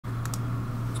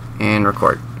And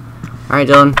record. Alright,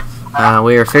 Dylan.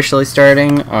 We are officially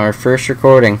starting our first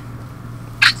recording.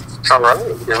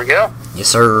 Alright, here we go. Yes,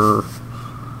 sir.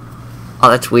 Oh,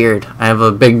 that's weird. I have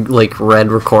a big, like,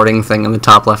 red recording thing in the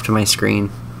top left of my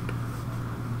screen.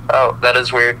 Oh, that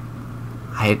is weird.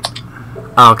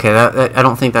 Okay, I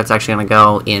don't think that's actually going to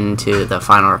go into the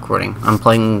final recording. I'm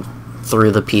playing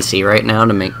through the PC right now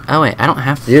to make... Oh, wait, I don't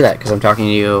have to do that because I'm talking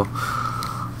to you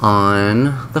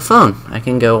on the phone. I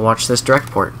can go watch this direct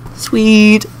port.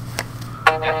 Sweet!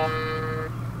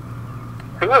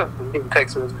 Ooh,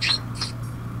 text message.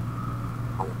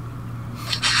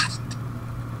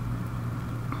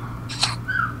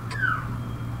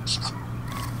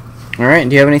 Alright,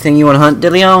 do you have anything you want to hunt,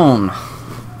 Dillion?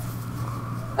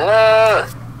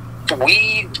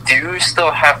 We do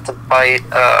still have to fight,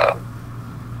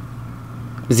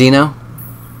 Xeno?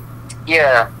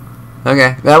 Yeah.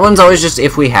 Okay, that one's always just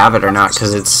if we have it or not,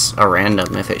 because it's a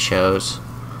random if it shows.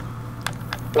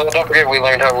 Well, don't forget we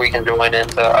learned how we can join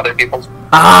into other people's.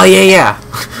 Oh, yeah.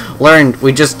 Learned.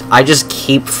 I just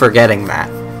keep forgetting that.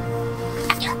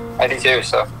 I do too,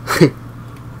 so.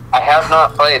 I have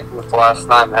not played since the last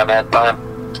time I haven't had time.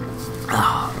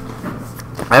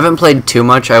 I haven't played too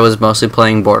much. I was mostly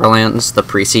playing Borderlands, the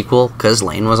pre-sequel, because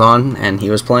Lane was on and he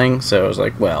was playing, so I was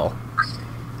like, well,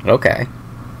 okay.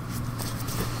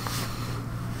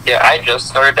 Yeah, I just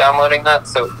started downloading that,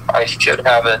 so I should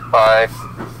have it by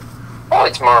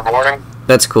probably tomorrow morning.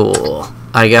 That's cool.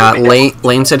 I got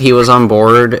Lane said he was on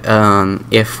board.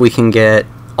 If we can get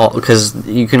all, because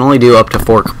you can only do up to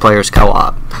 4 players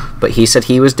co-op. But he said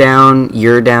he was down,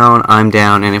 you're down, I'm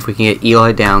down, and if we can get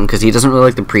Eli down, because he doesn't really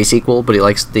like the pre-sequel, but he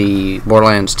likes the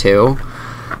Borderlands 2.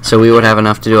 So we would have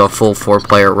enough to do a full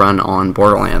 4-player run on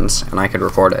Borderlands, and I could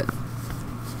record it.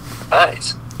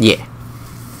 Nice. Yeah.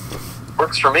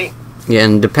 Works for me. Yeah,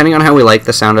 and depending on how we like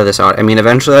the sound of this audio, I mean,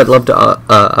 eventually I'd love to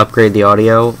upgrade the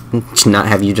audio, to not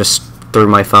have you just through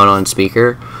my phone on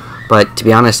speaker. But to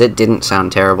be honest, it didn't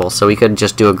sound terrible, so we could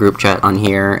just do a group chat on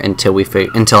here until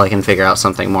I can figure out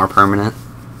something more permanent.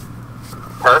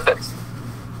 Perfect.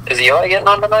 Is Eli getting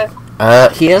on tonight?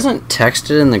 He hasn't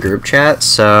texted in the group chat,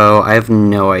 so I have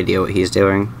no idea what he's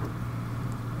doing.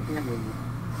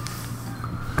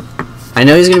 I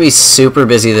know he's going to be super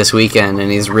busy this weekend,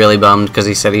 and he's really bummed because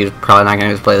he said he's probably not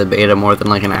going to play the beta more than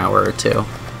like an hour or two.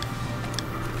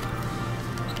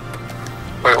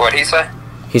 Wait, what'd he say?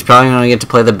 He's probably going to get to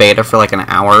play the beta for like an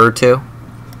hour or two.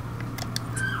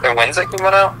 And when's it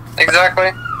coming out?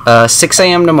 Exactly? 6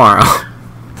 a.m. tomorrow.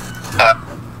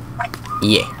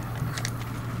 Yeah.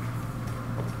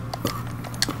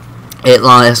 It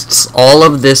lasts all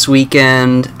of this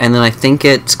weekend, and then I think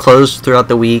it's closed throughout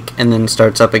the week, and then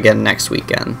starts up again next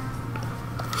weekend.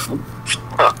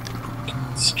 Huh.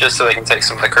 It's just so they can take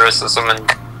some of the criticism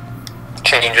and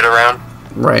change it around.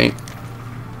 Right.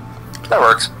 That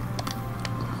works.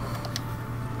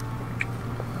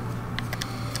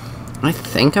 I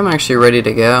think I'm actually ready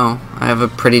to go. I have a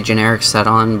pretty generic set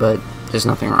on, but there's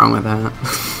nothing wrong with that.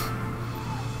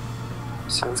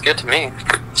 Sounds good to me.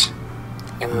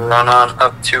 You can run on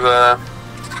up to,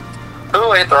 oh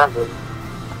wait, the wrong one.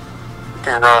 You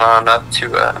can run on up to,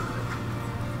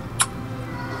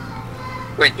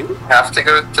 wait, you have to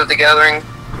go to the gathering?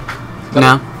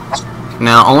 No.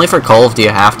 No, only for Cove do you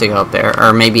have to go up there.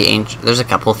 Or maybe Ancient. There's a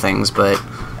couple things, but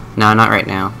no, not right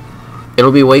now.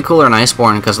 It'll be way cooler in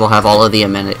Iceborne because they'll have all of the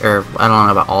amenities, or I don't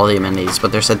know about all the amenities,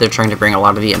 but they said they're trying to bring a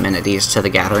lot of the amenities to the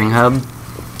gathering hub.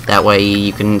 That way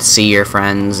you can see your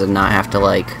friends and not have to,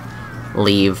 like,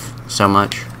 leave so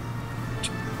much.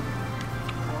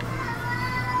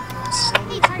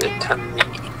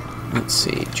 Let's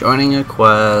see. Joining a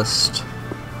quest.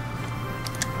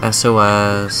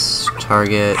 SOS.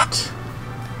 Target.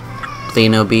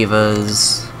 Lino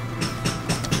Bivas.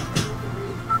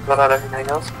 What about everything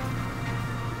else?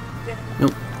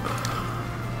 Nope.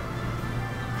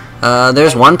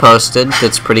 There's one posted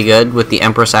that's pretty good with the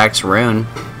Empress Axe rune.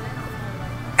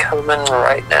 Coming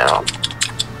right now.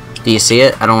 Do you see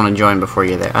it? I don't want to join before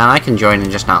you're there. I can join and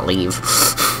just not leave.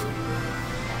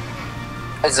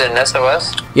 Is it an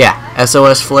SOS? Yeah,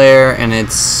 SOS Flare, and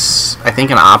it's, I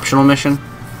think, an optional mission,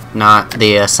 not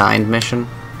the assigned mission,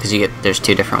 because there's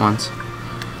 2 different ones.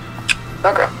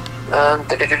 Okay.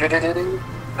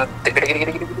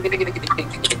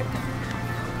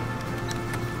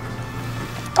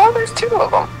 Oh, there's 2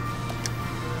 of them.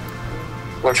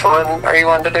 Which one are you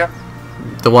wanting to do?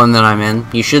 The one that I'm in.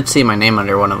 You should see my name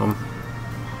under one of them.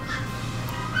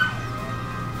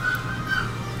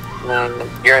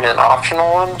 You're in an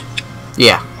optional one?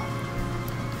 Yeah.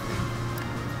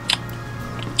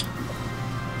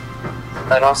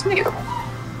 I don't see you.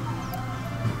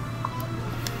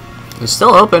 It's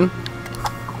still open.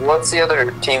 What's the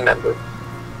other team member?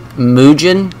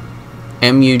 Mujin.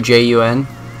 M-U-J-U-N.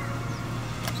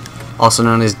 Also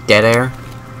known as Dead Air.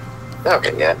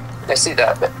 Okay, yeah. I see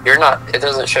that, but you're not. It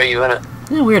doesn't show you in it.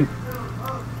 Yeah, weird.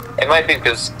 It might be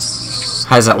because...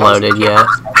 Hasn't loaded yet.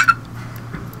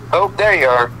 Oh, there you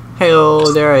are.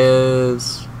 Hey-oh, there he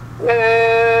is.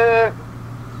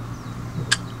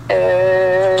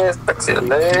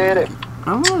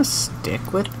 I'm gonna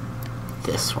stick with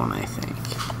this one, I think.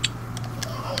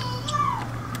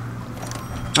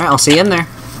 Alright, I'll see you in there.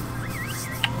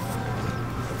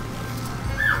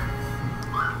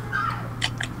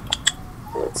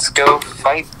 Let's go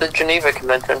fight the Geneva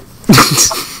Convention.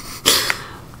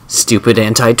 Stupid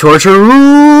anti-torture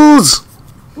rules!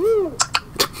 I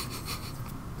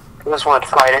just want to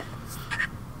fight it.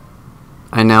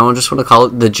 I now just want to call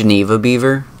it the Geneva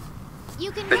Beaver.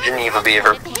 The Geneva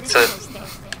Beaver. So,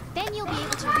 Then you'll be able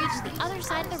to reach the other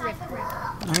side of the river.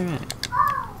 Alright.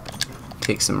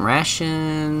 Take some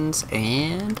rations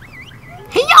and...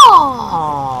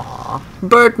 Hey-yaw!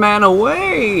 Birdman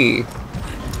away!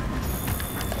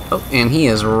 Oh, and he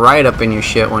is right up in your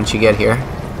shit once you get here.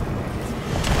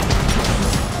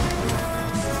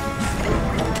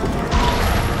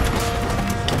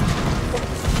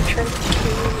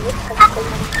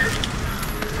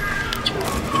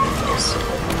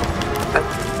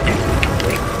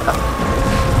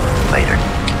 later.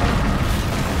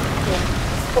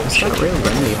 Is that real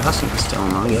grandiosity still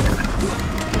in all yet?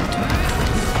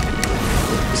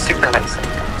 Super nice.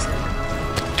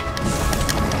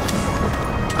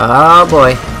 Oh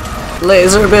boy.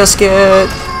 Laser biscuit!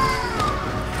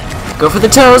 Go for the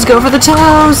toes, go for the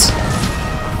toes!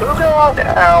 Oh god,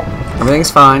 ow.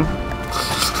 Everything's fine.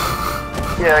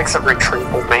 Yeah, except Retreat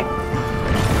with me.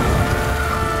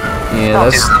 Yeah,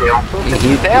 that's...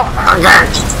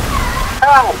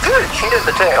 Oh, good, she did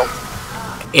the tail.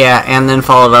 Yeah, and then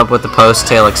followed up with the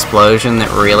post-tail explosion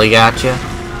that really got you.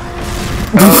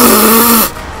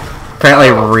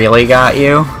 Apparently really got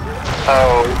you.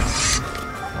 Oh.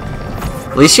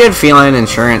 At least you had feline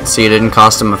insurance, so you didn't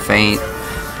cost him a faint.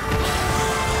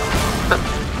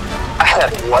 I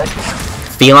had what?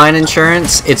 Feline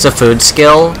insurance, it's a food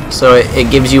skill, so it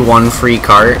gives you one free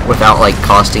cart without, like,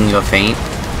 costing you a faint.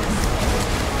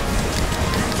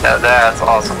 That's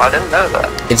awesome. I didn't know that.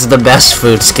 It's the best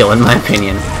food skill, in my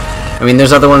opinion. I mean,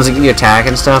 there's other ones that give you attack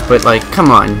and stuff, but, like,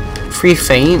 come on. Free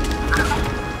faint?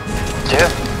 Yeah.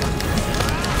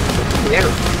 Ew.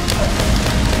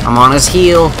 I'm on his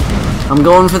heel. I'm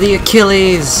going for the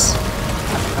Achilles.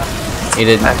 He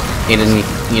didn't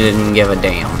give a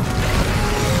damn.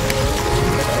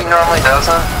 He normally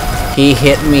doesn't. He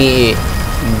hit me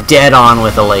dead on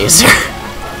with a laser.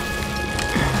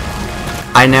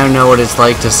 I now know what it's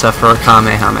like to suffer a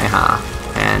Kamehameha,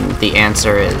 and the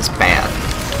answer is bad.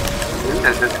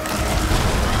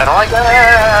 I don't like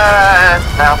that.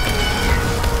 Now,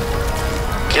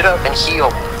 get up and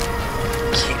heal.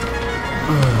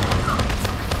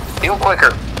 Heal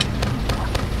quicker.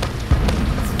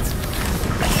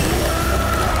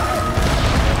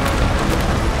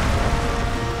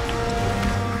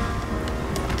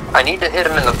 I need to hit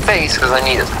him in the face because I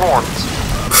need his horns.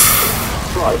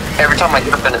 Every time I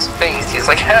get up in his face, he's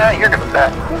like, "Ah, you're gonna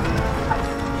die."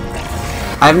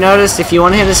 I've noticed if you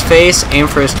want to hit his face, aim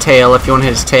for his tail. If you want to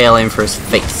hit his tail, aim for his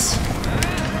face.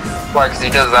 Why? Because he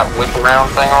does that whip around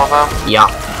thing all the time? Yeah.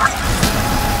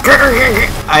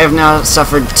 I have now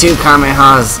suffered 2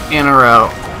 Kamehas in a row.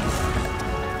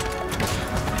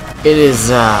 It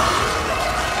is,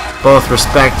 both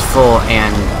respectful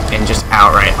and just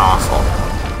outright awful.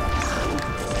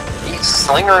 He's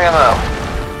slinger ammo.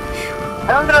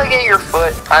 How did I get your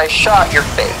foot? I shot your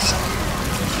face.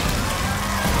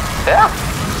 Yeah.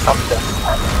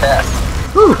 Bad.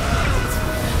 Whew.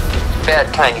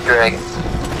 Bad tiny dragon.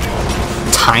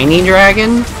 Tiny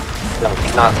dragon? No,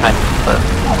 he's not tiny, but...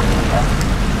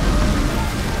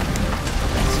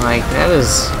 It's like, that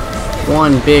is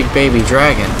one big baby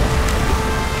dragon.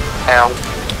 Ow.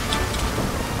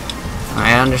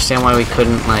 I understand why we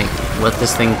couldn't, like, let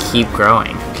this thing keep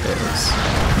growing, because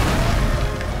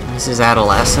this is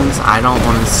adolescence. I don't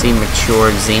want to see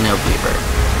matured Xenobeaver.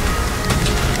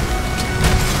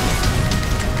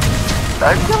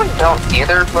 I really don't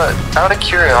either, but out of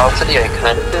curiosity, I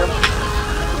kind of do.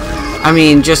 I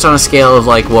mean, just on a scale of,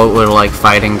 like, what would, like,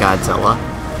 fighting Godzilla.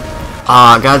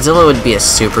 Godzilla would be a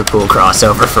super cool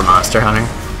crossover for Monster Hunter.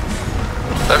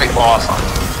 That'd be awesome.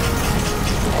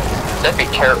 That'd be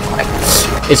terrifying.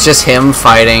 It's just him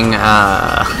fighting,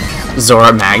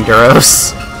 Zora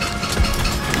Magdaros.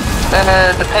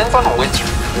 Depends on which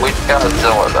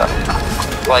Godzilla, though.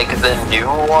 Like, the new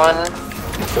one,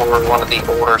 Or one of the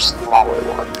older, smaller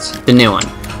ones? The new one.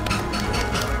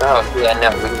 Oh, yeah, no,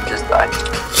 we can just die.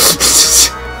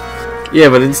 Yeah,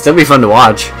 but it'd still be fun to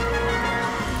watch.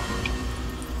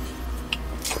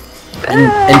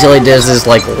 Until he does his,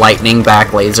 like, lightning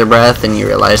back laser breath and you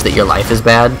realize that your life is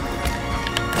bad.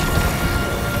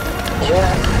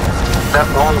 Yeah. That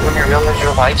moment when you realize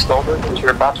your life's over because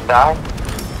you're about to die.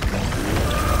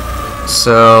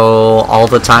 So, all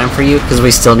the time for you? Because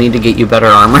we still need to get you better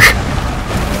armor?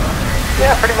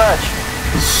 Yeah, pretty much.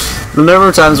 The number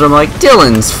of times where I'm like,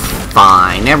 Dylan's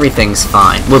fine, everything's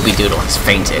fine. Whoopie Doodle has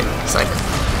fainted. It's like,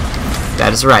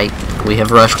 that is right. We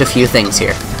have rushed a few things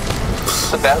here.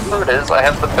 The bad part is, I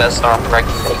have the best armor I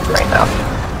can make right now.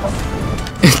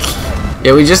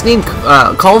 Yeah, we just need,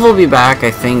 Colv will be back,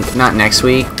 I think, not next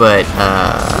week, but,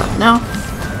 no.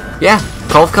 Yeah,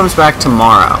 Colv comes back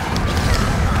tomorrow.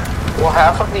 Well,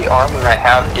 half of the armor I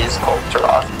have is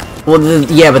Culturoth. Well,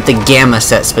 yeah, but the Gamma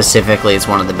set specifically is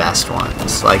one of the best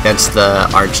ones. Like, that's the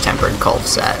Arch-Tempered Colv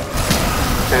set.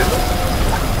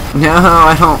 No,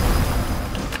 I don't.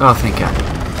 Oh, thank God.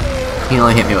 He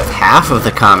only hit me with half of the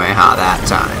Kamehameha that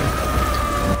time.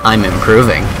 I'm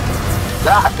improving.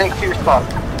 Nah, thank you, fuck.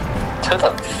 To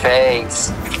the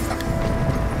face.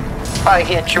 I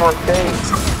hit your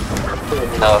face. In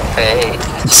the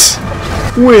face.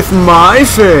 With my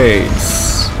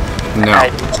face. No. I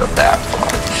took that far.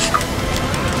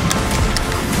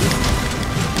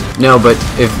 No, but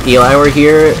if Eli were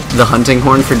here, the hunting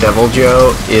horn for Devil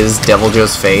Joe is Devil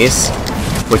Joe's face,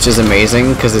 which is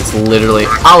amazing because it's literally,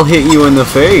 I'll hit you in the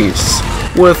face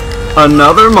with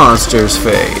another monster's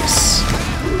face.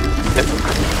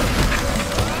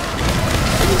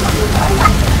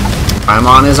 I'm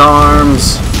on his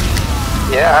arms.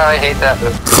 Yeah, I hate that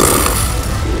move.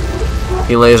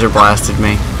 He laser blasted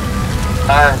me.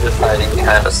 I'm just hiding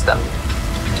behind a stem.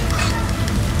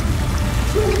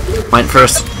 Went for a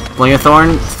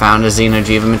Slingathorn, found a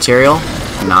Xenojiva material,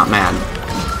 not mad.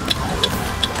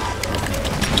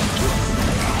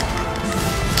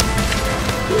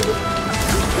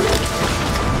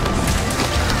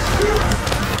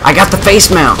 I got the face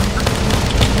mount!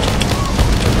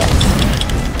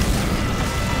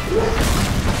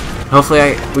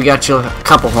 Hopefully we got you a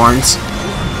couple horns.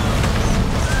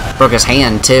 Broke his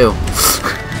hand too.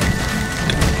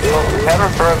 Well, we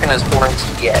haven't broken his horns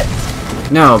yet.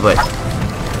 No, but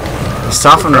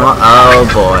soften them up. Oh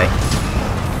boy.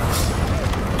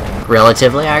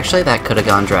 Relatively, actually, that could have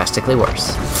gone drastically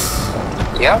worse.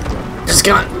 Yep. Just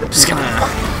gonna escape.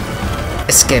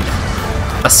 Escape.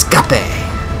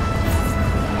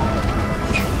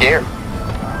 Here.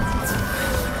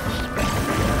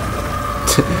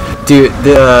 Dude,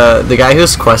 the guy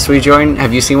whose quest we joined,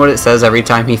 have you seen what it says every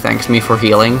time he thanks me for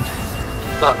healing?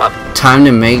 Time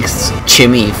to make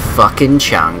chimmy fucking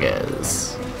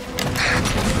changas.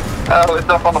 Oh, it's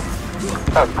up on the...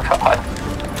 Oh, God.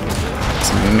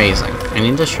 It's amazing. I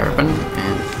need to sharpen,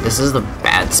 and this is the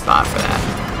bad spot for that.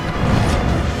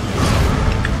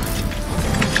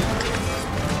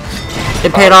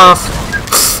 It paid off!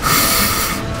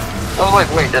 I was like,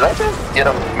 wait, did I just get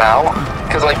a mount?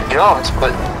 Because I jumped,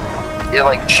 but it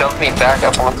like shoved me back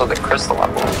up onto the crystal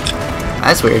level.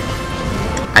 That's weird.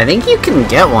 I think you can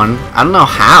get one. I don't know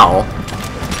how.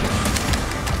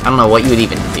 I don't know what you would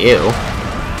even do.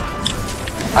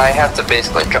 I have to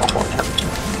basically jump on him.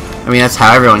 I mean, that's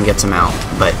how everyone gets them out,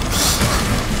 but...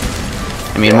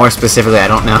 I mean, more specifically, I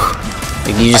don't know.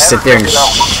 Like, you just sit there and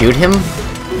shoot him?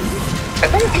 I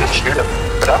think you just shoot him,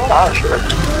 but I'm not sure.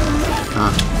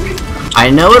 I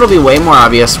know it'll be way more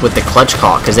obvious with the clutch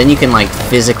call, because then you can, like,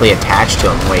 physically attach to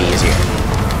him way easier.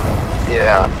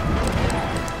 Yeah.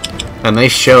 And they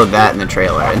showed that in the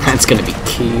trailer, and that's gonna be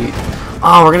cute.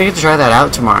 Oh, we're gonna get to try that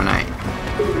out tomorrow night.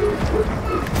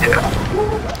 Yeah.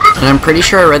 And I'm pretty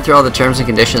sure I read through all the terms and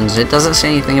conditions. It doesn't say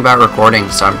anything about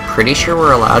recording, so I'm pretty sure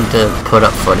we're allowed to put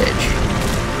up footage.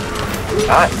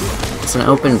 Nice. It's an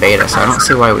open beta, so I don't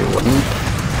see why we wouldn't.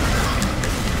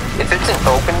 If it's an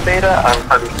open beta,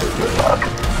 I'm pretty sure you're allowed.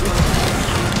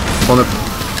 Well,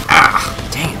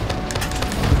 damn.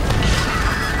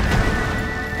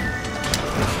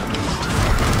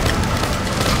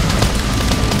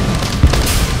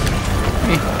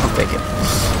 I'll take it.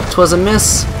 'Twas a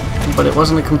miss, but it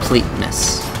wasn't a complete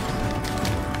miss.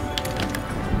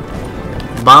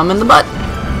 Bomb in the butt.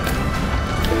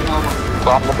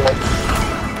 Bomb the butt.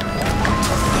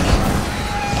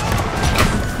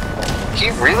 He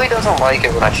really doesn't like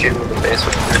it when I shoot him in the face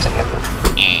with a piercing hammer.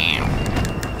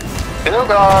 Oh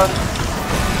God!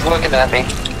 He's looking at me.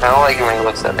 I don't like it when he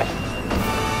looks at me.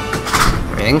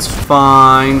 Everything's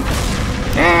fine.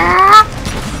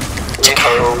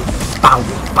 Yo. Bow,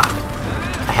 bow.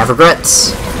 have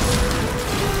regrets.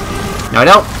 No, I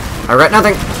don't. I regret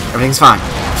nothing. Everything's fine.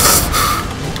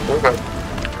 Okay.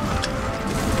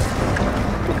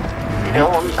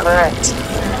 No regrets.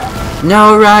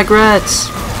 No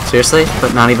regrets. Seriously?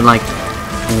 But not even like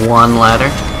one letter?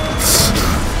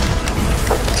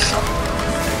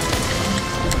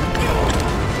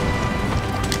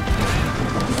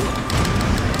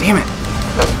 Damn it.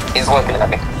 He's looking at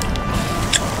me.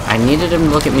 I needed him to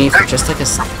look at me for just like a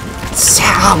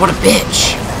ah, what a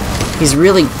bitch. He's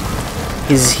really...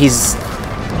 He's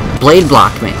blade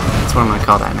blocked me. That's what I'm gonna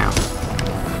call that now.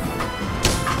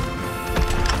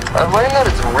 I've learned that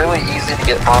it's really easy to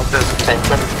get monsters'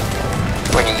 attention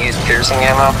when you use piercing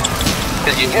ammo.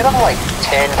 Because you hit them like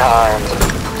 10 times.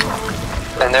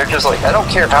 And they're just like, I don't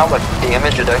care how much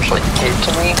damage it actually did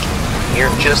to me,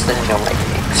 you're just annoying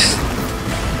me.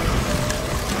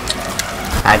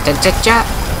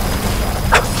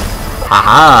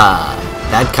 Haha!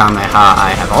 That Kamehameha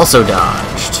I have also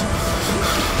dodged.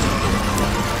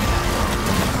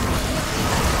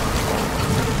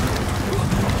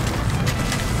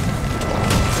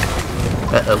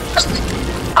 Uh-oh.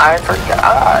 I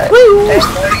forgot. Woo! Hey.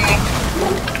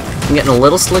 I'm getting a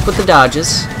little slick with the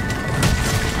dodges.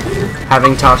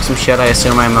 Having talked some shit, I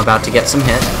assume I'm about to get some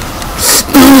hit.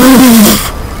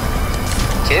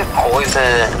 Get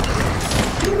poisoned.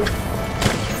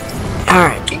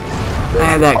 Alright. I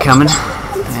had that coming. I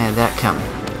had that coming.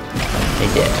 I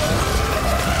did.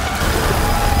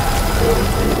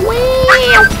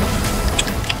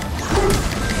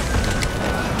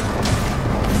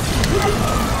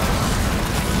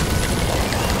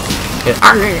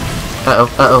 Uh-oh,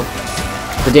 uh-oh.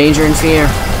 The danger and fear.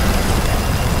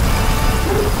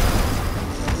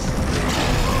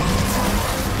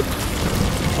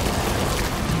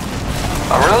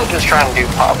 I'm really just trying to do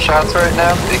pop shots right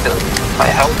now because my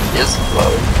health is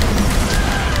low.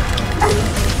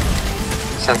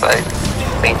 Since I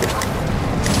fainted.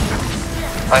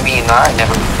 I mean, I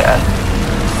never did that.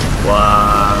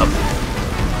 Whoop.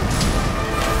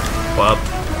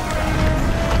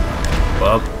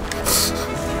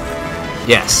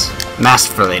 Yes,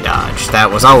 masterfully dodged. That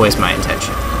was always my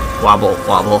intention. Wobble,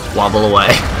 wobble, wobble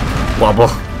away. Wobble.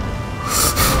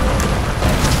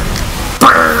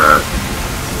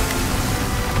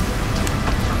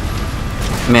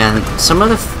 Man, some of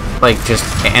the like just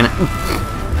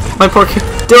my poor kid.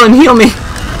 Dylan, heal me.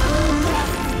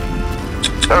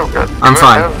 Oh, good. I'm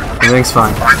fine. Everything's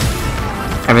fine.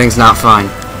 Everything's not fine.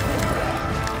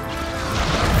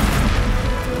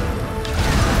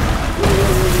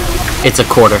 It's a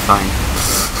quarter fine.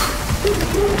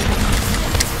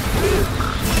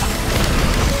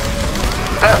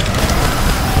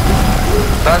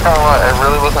 Not gonna lie, I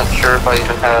really wasn't sure if I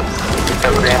even had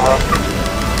recovery ammo.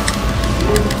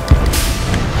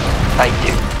 I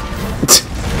do.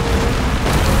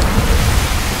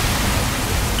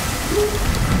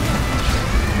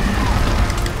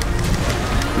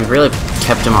 We really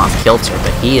kept him off kilter,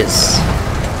 but he has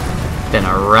been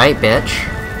a right bitch.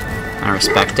 I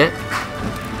respect it.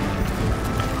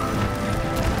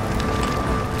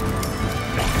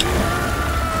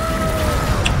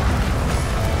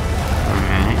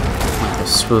 Alright, let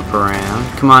us swoop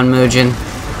around. Come on, Muujin.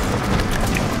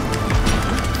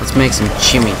 Let's make some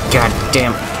chimney. God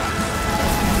damn it.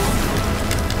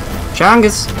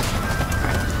 Chongas!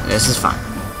 Alright, this is fine.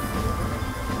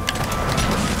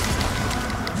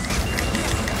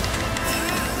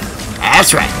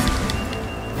 That's right.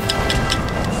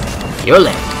 Your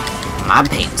leg. My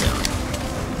pain zone.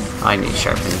 Oh, I need to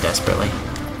sharpen desperately.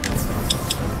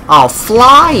 Oh,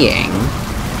 flying!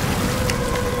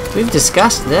 We've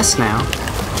discussed this now.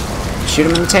 Shoot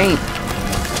him in the taint.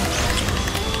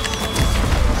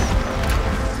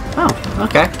 Oh,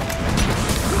 okay.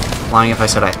 Lying if I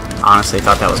said I honestly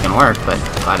thought that was gonna work, but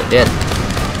glad it did.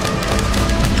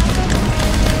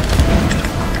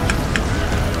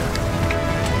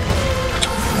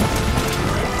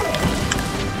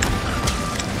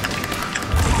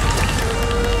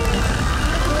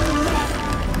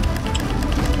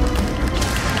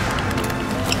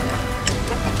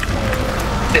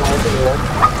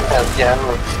 Yeah,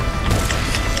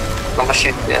 I'm gonna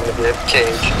shoot the end of the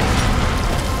cage.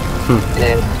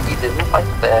 And he didn't like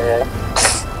that.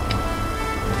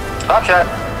 Pop shot!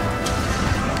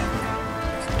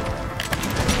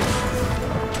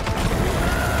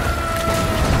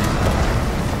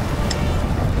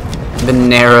 The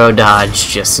narrow dodge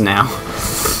just now.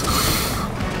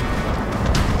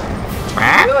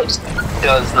 He really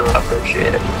does not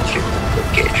appreciate it when shooting the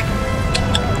cage.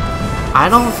 I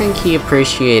don't think he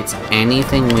appreciates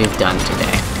anything we've done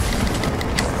today.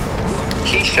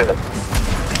 He should have.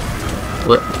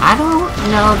 Well, I don't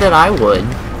know that I would.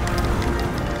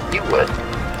 You would.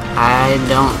 I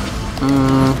don't...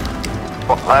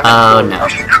 Well, Oh, no.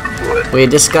 We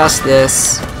discussed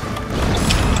this.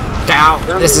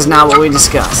 Ow! This is not what we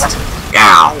discussed.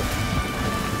 Ow!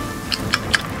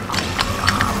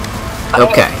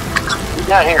 Okay.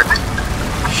 Not here.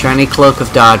 Shiny Cloak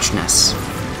of Dodgeness.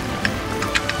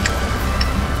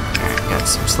 Alright, got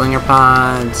some Slinger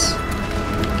Pods.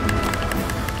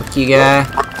 Lucky guy.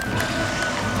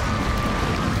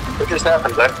 What just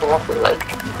happened? I flew off the ledge.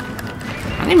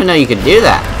 I didn't even know you could do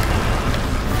that.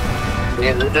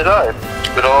 Neither did I.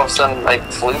 But all of a sudden, I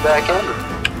flew back in.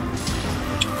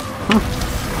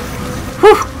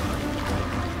 Whew!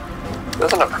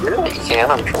 Doesn't appear that you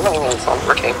can. I'm trying and it's not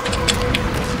working.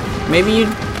 Maybe you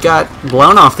got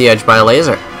blown off the edge by a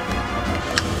laser.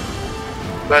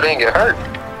 But I didn't get hurt.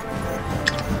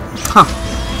 Huh.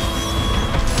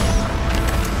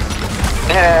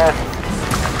 Yeah.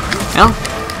 Well,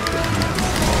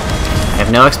 I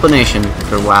have no explanation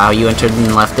for why you entered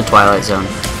and left the Twilight Zone.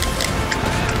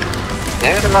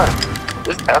 Neither do I.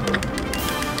 Just happened.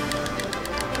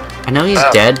 I know he's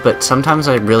dead, but sometimes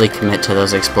I really commit to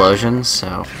those explosions,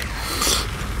 so...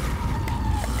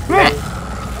 Alright.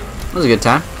 It was a good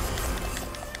time.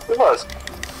 It was.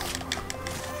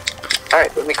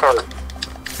 Alright, let me card.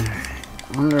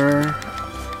 Wonder...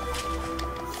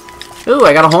 Ooh,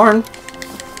 I got a horn.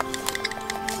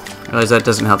 Realize that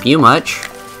doesn't help you much.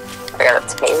 I got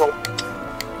a tail.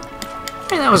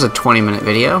 Hey, that was a 20-minute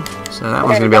video, so that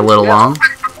one's gonna be a little long.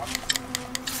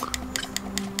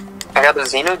 I got the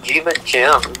Xenojiva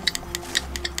gem.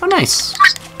 Oh, nice.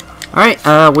 Alright,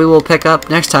 we will pick up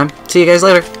next time. See you guys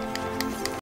later.